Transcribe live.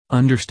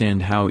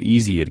Understand how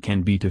easy it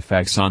can be to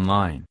fax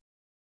online.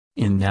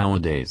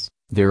 Nowadays,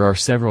 there are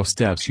several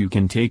steps you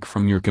can take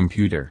from your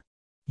computer.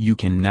 You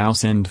can now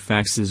send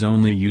faxes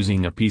only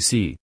using a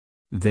PC.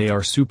 They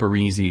are super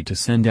easy to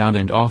send out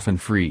and often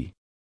free.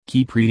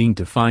 Keep reading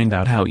to find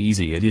out how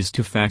easy it is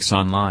to fax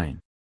online.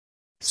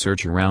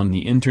 Search around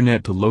the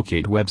internet to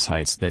locate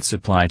websites that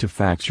supply to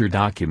fax your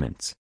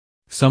documents.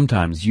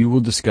 Sometimes you will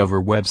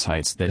discover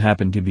websites that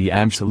happen to be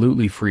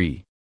absolutely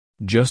free.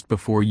 Just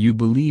before you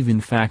believe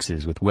in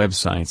faxes with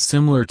websites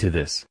similar to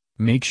this,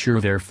 make sure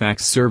their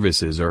fax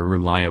services are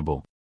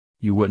reliable.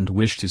 You wouldn't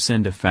wish to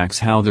send a fax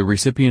how the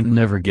recipient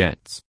never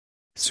gets.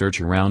 Search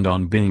around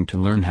on Bing to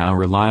learn how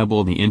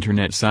reliable the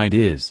internet site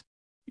is.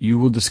 You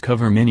will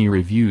discover many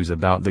reviews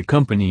about the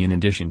company in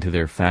addition to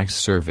their fax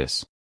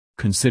service.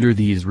 Consider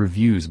these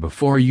reviews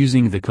before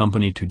using the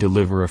company to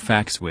deliver a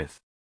fax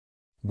with.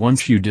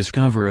 Once you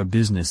discover a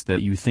business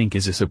that you think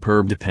is a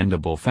superb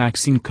dependable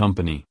faxing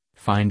company,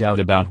 find out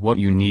about what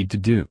you need to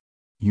do.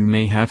 You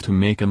may have to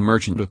make a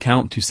merchant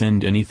account to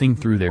send anything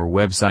through their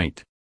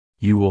website.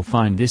 You will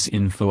find this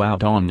info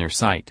out on their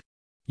site.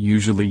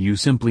 Usually you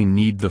simply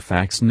need the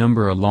fax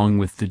number along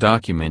with the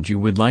document you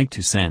would like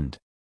to send.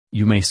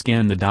 You may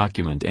scan the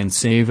document and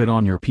save it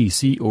on your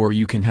PC, or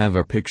you can have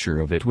a picture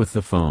of it with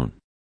the phone.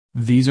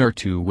 These are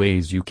two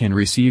ways you can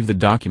receive the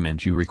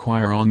document you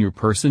require on your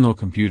personal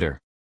computer.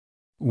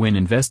 When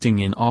investing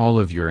in all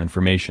of your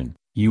information,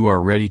 you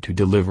are ready to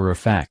deliver a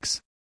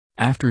fax.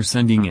 After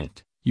sending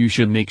it, you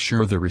should make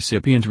sure the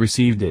recipient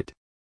received it.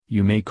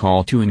 You may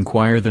call to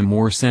inquire them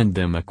or send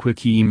them a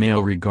quick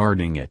email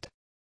regarding it.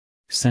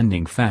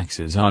 Sending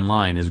faxes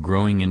online is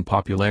growing in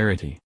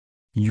popularity.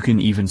 You can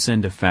even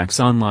send a fax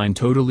online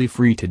totally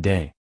free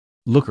today.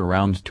 Look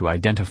around to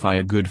identify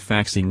a good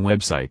faxing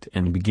website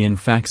and begin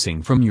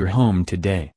faxing from your home today.